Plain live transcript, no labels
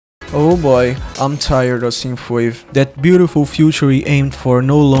Oh boy, I'm tired of synthwave. That beautiful future we aimed for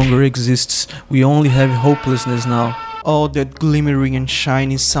no longer exists. We only have hopelessness now. All that glimmering and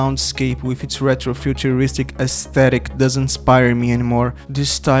shiny soundscape with its retro-futuristic aesthetic doesn't inspire me anymore.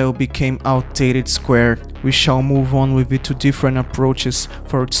 This style became outdated squared. We shall move on with it to different approaches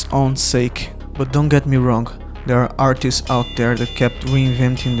for its own sake. But don't get me wrong, there are artists out there that kept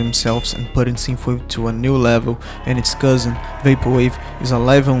reinventing themselves and putting synthwave to a new level, and its cousin, Vaporwave, is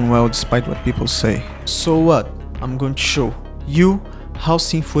alive and well despite what people say. So what? I'm going to show you how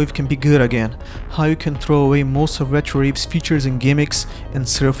synthwave can be good again, how you can throw away most of retrowave's features and gimmicks and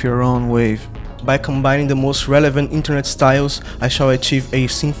surf your own wave. By combining the most relevant internet styles, I shall achieve a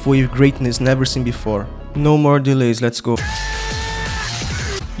synthwave greatness never seen before. No more delays, let's go.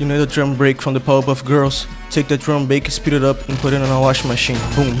 You know the drum break from the Powerpuff Girls? Take the drum break, speed it up and put it on a washing machine.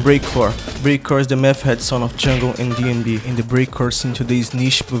 Boom, Breakcore. Breakcore is the meth head son of jungle and D&B. And the Breakcore scene today is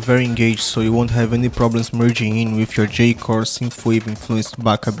niche but very engaged, so you won't have any problems merging in with your J-core synthwave influenced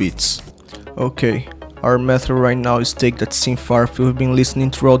baka beats. Okay, our method right now is take that synth arp you've been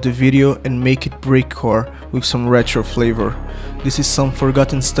listening throughout the video and make it Breakcore with some retro flavor. This is some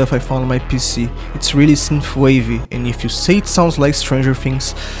forgotten stuff I found on my PC. It's really synthwavy, and if you say it sounds like Stranger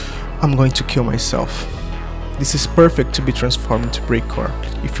Things, I'm going to kill myself. This is perfect to be transformed into Breakcore.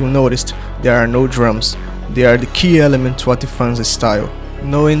 If you noticed, there are no drums. They are the key element to what defines the style.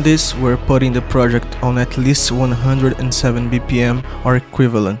 Knowing this, we're putting the project on at least 107 BPM or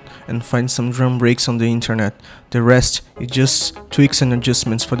equivalent and find some drum breaks on the internet. The rest is just tweaks and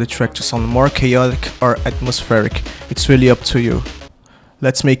adjustments for the track to sound more chaotic or atmospheric. It's really up to you.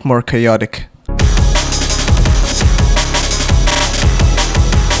 Let's make more chaotic.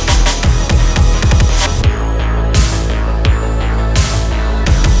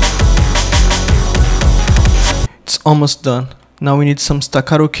 It's almost done. Now we need some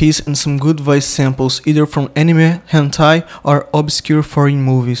staccato keys and some good voice samples, either from anime, hentai or obscure foreign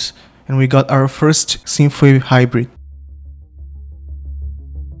movies. And we got our first synthwave hybrid.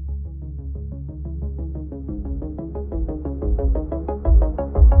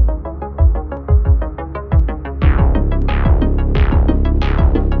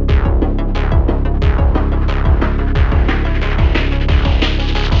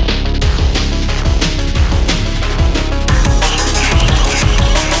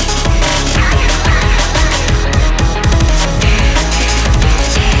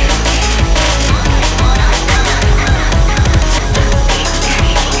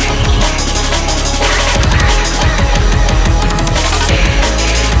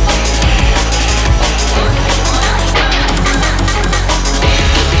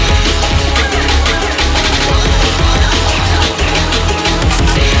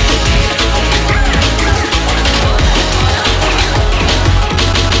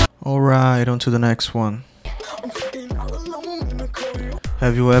 Alright, on to the next one.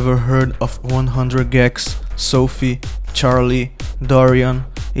 Have you ever heard of 100 Gex, Sophie, Charlie, Dorian?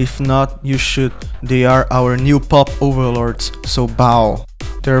 If not, you should. They are our new pop overlords, so bow.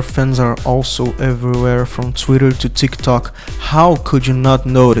 Their fans are also everywhere from Twitter to TikTok. How could you not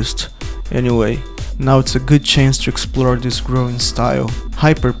notice? Anyway, now it's a good chance to explore this growing style.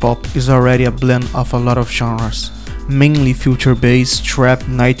 Hyperpop is already a blend of a lot of genres, mainly future bass, trap,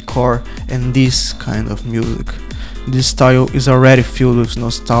 nightcore, and this kind of music. This style is already filled with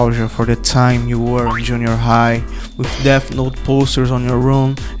nostalgia for the time you were in junior high, with Death Note posters on your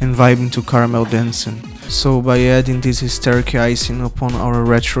room and vibing to caramel dancing. So by adding this hysteric icing upon our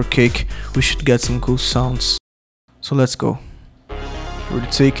retro cake, we should get some cool sounds. So let's go. We're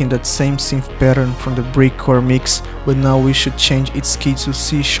taking that same synth pattern from the Breakcore mix, but now we should change its key to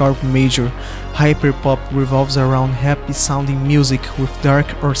C# major. Hyperpop revolves around happy sounding music with dark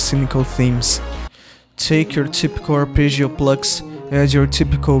or cynical themes. Take your typical arpeggio plucks, add your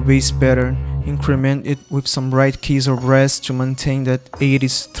typical bass pattern, increment it with some bright keys or brass to maintain that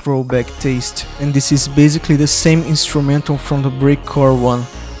 80s throwback taste. And this is basically the same instrumental from the Breakcore one,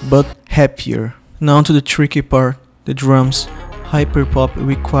 but happier. Now to the tricky part, the drums. Hyperpop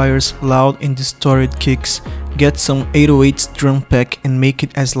requires loud and distorted kicks. Get some 808s drum pack and make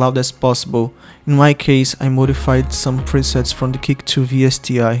it as loud as possible. In my case, I modified some presets from the kick to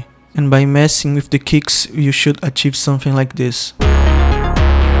VSTI. And by messing with the kicks, you should achieve something like this.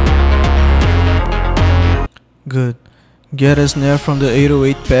 Good. Get a snare from the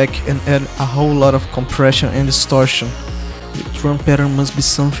 808 pack and add a whole lot of compression and distortion. The drum pattern must be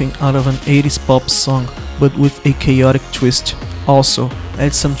something out of an 80s pop song, but with a chaotic twist. Also,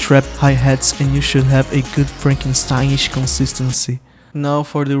 add some trap hi-hats and you should have a good Frankensteinish consistency. Now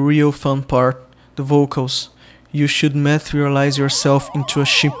for the real fun part, the vocals. You should materialize yourself into a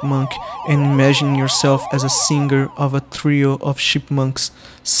chipmunk and imagine yourself as a singer of a trio of chipmunks.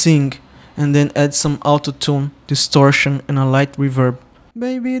 Sing, and then add some autotune, distortion, and a light reverb.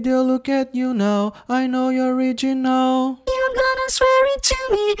 Baby, they'll look at you now, I know you're original. You're gonna swear it to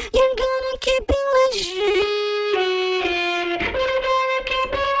me, you're gonna keep it legit.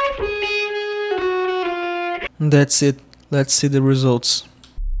 That's it, let's see the results.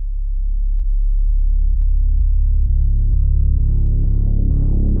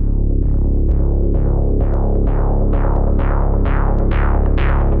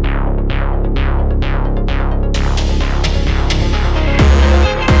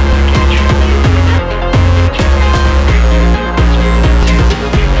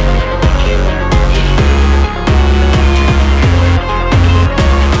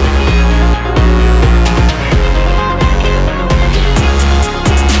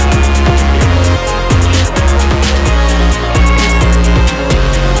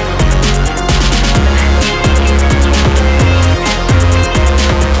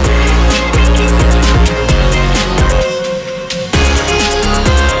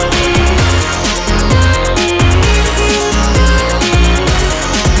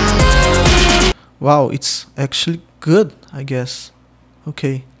 Wow, it's actually good, I guess.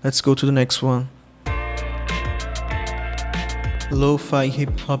 Okay, let's go to the next one. Lo-fi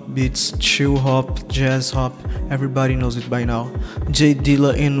hip-hop beats, chill hop, jazz hop, everybody knows it by now. J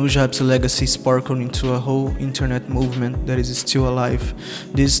Dilla and Nujab's legacy sparkled into a whole internet movement that is still alive.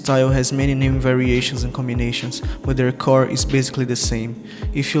 This style has many name variations and combinations, but their core is basically the same.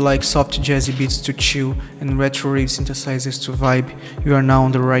 If you like soft jazzy beats to chill and retro rave synthesizers to vibe, you are now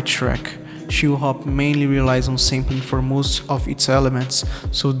on the right track. Chillhop mainly relies on sampling for most of its elements,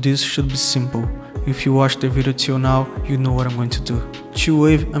 so this should be simple. If you watch the video till now, you know what I'm going to do.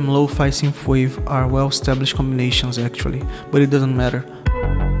 Chillwave and lo-fi synthwave are well-established combinations actually, but it doesn't matter.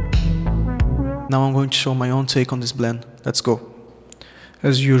 Now I'm going to show my own take on this blend. Let's go.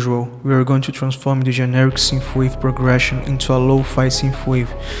 As usual, we are going to transform the generic synthwave progression into a lo-fi synthwave.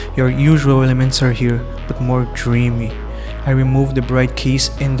 Your usual elements are here, but more dreamy. I removed the bright keys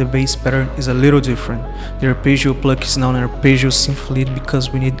and the bass pattern is a little different. The arpeggio pluck is now an arpeggio synth lead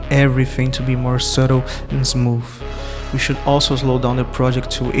because we need everything to be more subtle and smooth. We should also slow down the project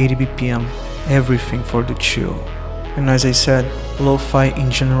to 80 BPM, everything for the chill. And as I said, lo-fi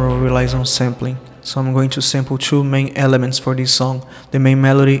in general relies on sampling, so I'm going to sample two main elements for this song, the main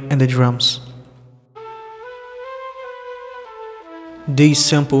melody and the drums. This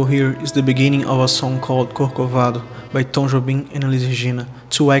sample here is the beginning of a song called Corcovado by Tom Jobim and Elis Regina,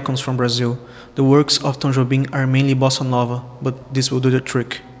 two icons from Brazil. The works of Tom Jobim are mainly bossa nova, but this will do the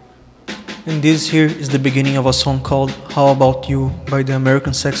trick. And this here is the beginning of a song called How About You by the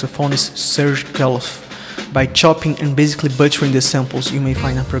American saxophonist Serge Kaloff. By chopping and basically butchering the samples, you may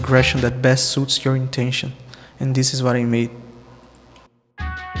find a progression that best suits your intention. And this is what I made.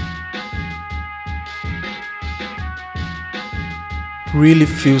 Really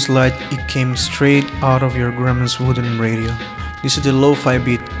feels like it came straight out of your grandma's wooden radio. This is the lo-fi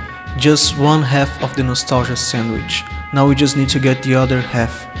beat, just one half of the nostalgia sandwich. Now we just need to get the other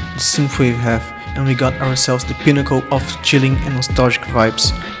half, the synthwave half, and we got ourselves the pinnacle of chilling and nostalgic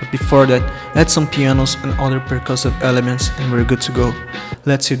vibes. But before that, add some pianos and other percussive elements and we're good to go.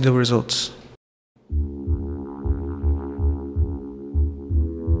 Let's see the results.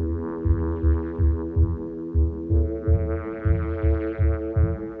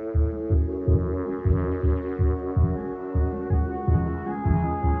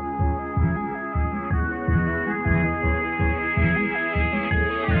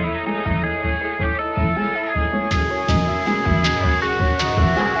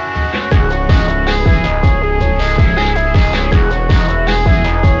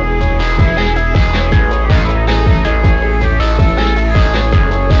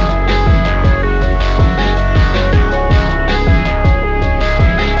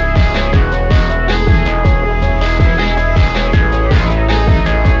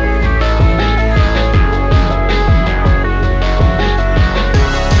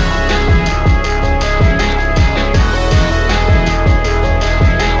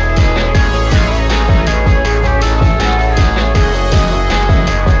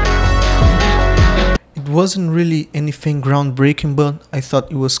 It wasn't really anything groundbreaking, but I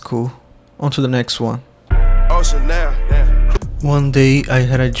thought it was cool. On to the next one. One day I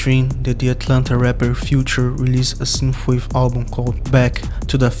had a dream that the Atlanta rapper Future released a synthwave album called Back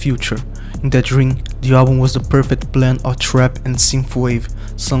to the Future. In that ring, the album was the perfect blend of trap and synthwave,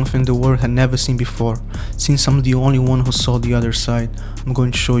 something the world had never seen before. Since I'm the only one who saw the other side, I'm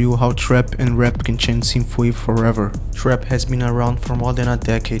going to show you how trap and rap can change synthwave forever. Trap has been around for more than a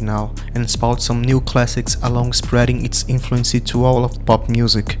decade now, and spawned some new classics along spreading its influence to all of pop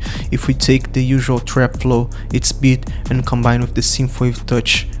music. If we take the usual trap flow, its beat, and combine with the synthwave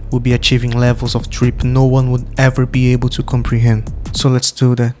touch, we'll be achieving levels of trip no one would ever be able to comprehend. So let's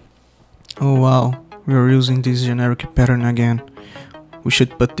do that. Oh wow, we are using this generic pattern again. We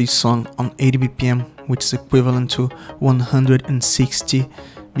should put this song on 80 BPM, which is equivalent to 160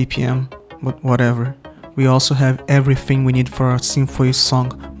 BPM, but whatever. We also have everything we need for a synthwave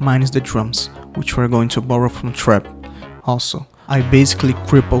song minus the drums, which we're going to borrow from trap. Also, I basically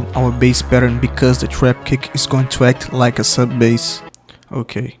crippled our bass pattern because the trap kick is going to act like a sub bass.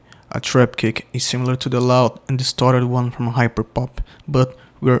 Okay, a trap kick is similar to the loud and distorted one from Hyperpop, but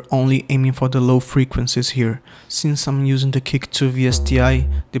we are only aiming for the low frequencies here. Since I'm using the kick to VSTi,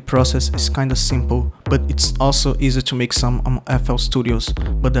 the process is kinda simple, but it's also easy to make some on FL Studios,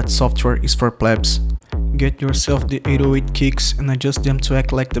 but that software is for plebs. Get yourself the 808 kicks and adjust them to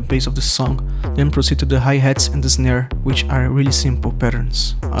act like the bass of the song, then proceed to the hi-hats and the snare, which are really simple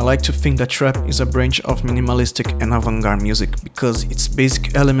patterns. I like to think that trap is a branch of minimalistic and avant-garde music, because its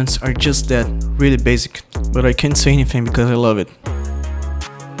basic elements are just that, really basic, but I can't say anything because I love it.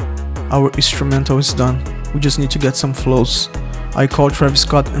 Our instrumental is done, we just need to get some flows. I called Travis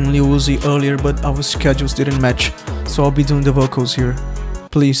Scott and Lil Uzi earlier, but our schedules didn't match, so I'll be doing the vocals here.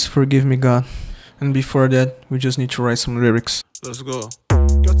 Please forgive me, God. And before that, we just need to write some lyrics. Let's go.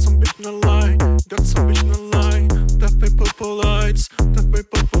 Got some bitch in the line, got some bitch in the line. That way purple lights,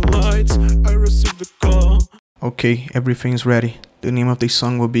 I received the call. Okay, everything's ready. The name of this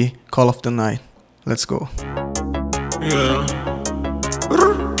song will be Call of the Night. Let's go. Yeah.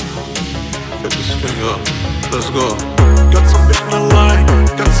 Get this thing up. Let's go. Got some bitch in the line,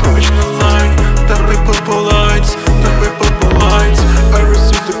 got some bitch in the line. That way purple lights, I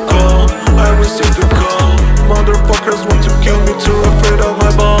received the call, Motherfuckers want to kill me too afraid of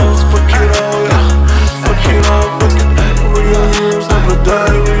my balls. Fuck it all, yeah. Fuck it all, fuck it. Real heroes never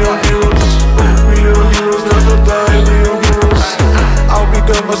die, real heroes. Real heroes never die, real heroes. I'll be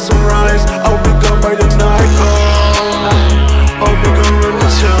gone by sunrise, I'll be gone by the night call. I'll be gone when you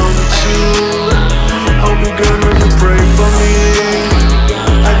tell me to. I'll be gone when you pray for me.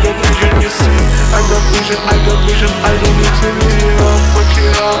 I got vision, you see. I got vision, I don't need to be here. Fuck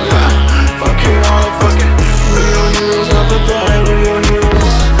it all, yeah. Fuck it all, fuck it. Real heroes never die, real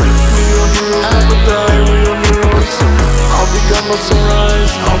heroes. Real heroes never die, real heroes. I'll be gone by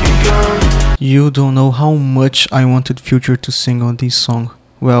sunrise, I'll be gone. You don't know how much I wanted Future to sing on this song.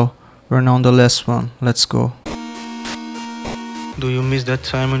 Well, we're now on the last one, let's go. Do you miss that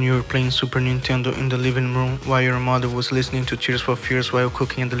time when you were playing Super Nintendo in the living room while your mother was listening to Tears for Fears while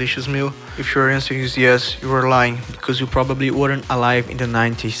cooking a delicious meal? If your answer is yes, you are lying, because you probably weren't alive in the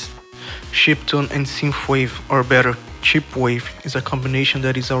 90s. Chiptune and synthwave, or better, chipwave, is a combination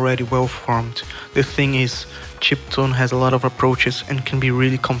that is already well formed. The thing is, chiptune has a lot of approaches and can be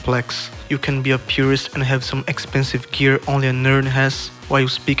really complex. You can be a purist and have some expensive gear only a nerd has, while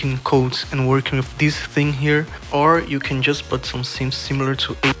speaking codes and working with this thing here, or you can just put some synths similar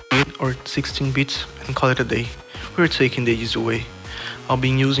to 8-bit or 16 bits and call it a day. We're taking the easy way. I've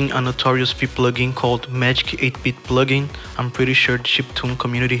been using a notorious V plugin called Magic 8-bit plugin. I'm pretty sure the chiptune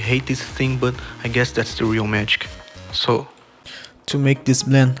community hate this thing, but I guess that's the real magic. So, to make this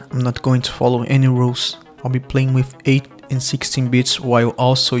blend, I'm not going to follow any rules. I'll be playing with 8 and 16 bits while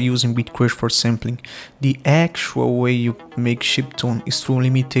also using Beat Crush for sampling. The actual way you make chiptune is through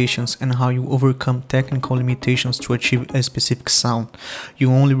limitations and how you overcome technical limitations to achieve a specific sound.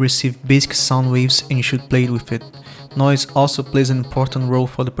 You only receive basic sound waves and you should play with it. Noise also plays an important role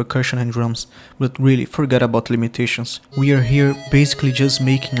for the percussion and drums, but really forget about limitations. We are here basically just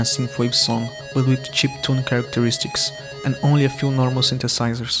making a synthwave song, but with chiptune characteristics, and only a few normal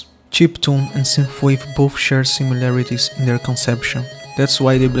synthesizers. Chiptune and synthwave both share similarities in their conception. That's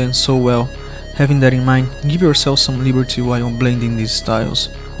why they blend so well. Having that in mind, give yourself some liberty while blending these styles.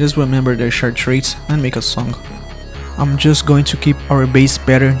 Just remember their shared traits and make a song. I'm just going to keep our bass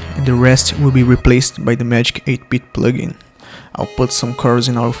pattern and the rest will be replaced by the Magic 8-bit plugin. I'll put some chords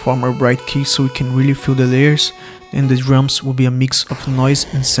in our former bright key so we can really feel the layers, and the drums will be a mix of noise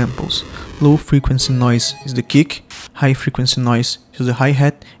and samples. Low frequency noise is the kick, high frequency noise is the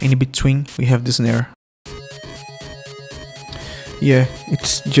hi-hat, and in between we have the snare. Yeah,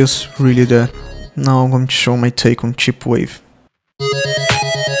 it's just really that. Now I'm going to show my take on chipwave.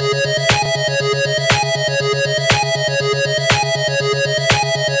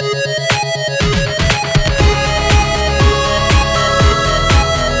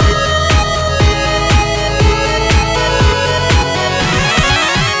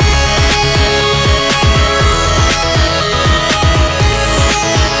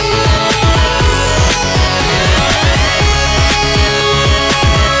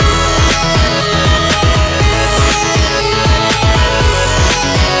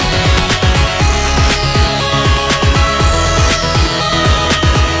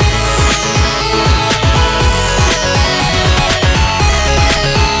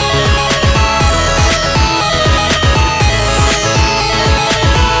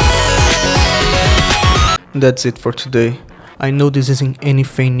 That's it for today. I know this isn't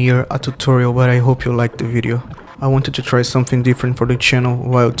anything near a tutorial, but I hope you liked the video. I wanted to try something different for the channel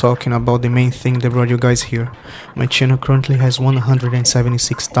while talking about the main thing that brought you guys here. My channel currently has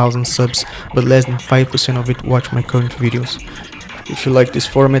 176,000 subs, but less than 5% of it watch my current videos. If you like this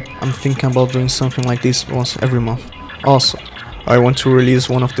format, I'm thinking about doing something like this once every month. Also, I want to release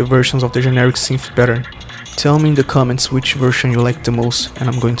one of the versions of the generic synth pattern. Tell me in the comments which version you like the most and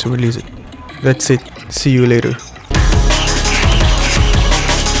I'm going to release it. That's it, see you later.